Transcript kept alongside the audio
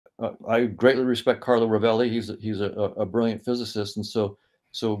I greatly respect Carlo Rovelli. He's a brilliant physicist, and so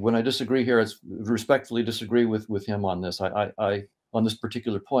when I disagree here, it's respectfully disagree with him on this. I on this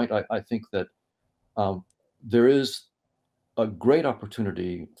particular point, I think that um, there is a great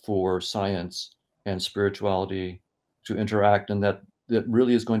opportunity for science and spirituality to interact, and that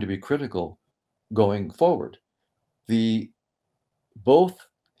really is going to be critical going forward. The both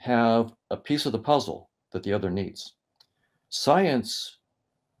have a piece of the puzzle that the other needs. Science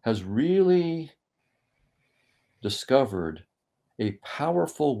has really discovered a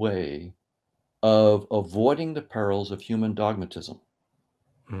powerful way of avoiding the perils of human dogmatism.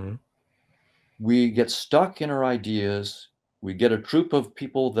 Mhm. We get stuck in our ideas. We get a troop of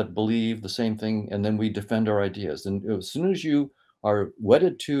people that believe the same thing, and then we defend our ideas. And as soon as you are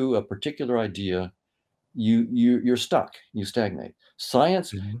wedded to a particular idea, you're stuck. You stagnate.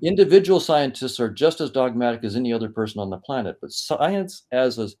 Science, Mhm. individual scientists are just as dogmatic as any other person on the planet, but science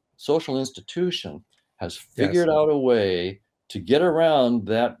as a social institution has Yes. figured out a way to get around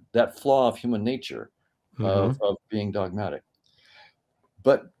that flaw of human nature Mhm. of being dogmatic.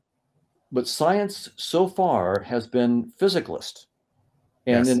 But but science so far has been physicalist,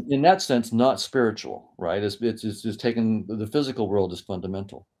 and Yes. in that sense, not spiritual, right? It's taken the physical world as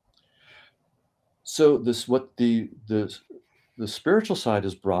fundamental. So this what the spiritual side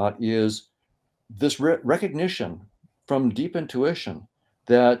has brought is this recognition from deep intuition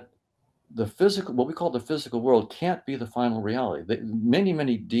that the physical, what we call the physical world, can't be the final reality.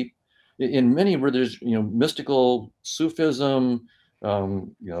 Many deep, in many religions, mystical Sufism,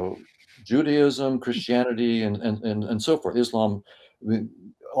 Judaism, Christianity, and so forth, Islam,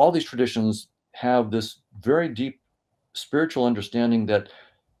 all these traditions have this very deep spiritual understanding that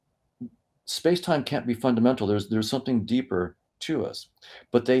space-time can't be fundamental. There's something deeper to us,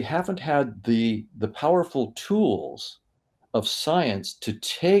 but they haven't had the powerful tools of science to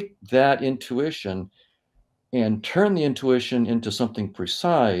take that intuition and turn the intuition into something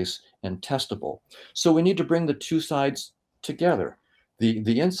precise and testable. So we need to bring the two sides together.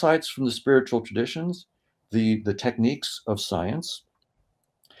 The insights from the spiritual traditions, the techniques of science,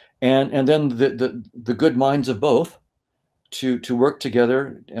 and then the good minds of both to work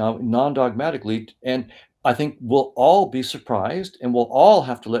together non-dogmatically. And I think we'll all be surprised, and we'll all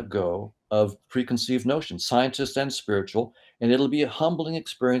have to let go of preconceived notions, scientists and spiritual, and it'll be a humbling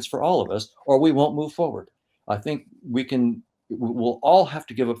experience for all of us, or we won't move forward. I think we'll all have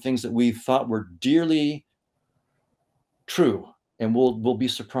to give up things that we thought were dearly true, and we'll be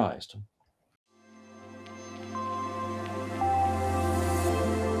surprised.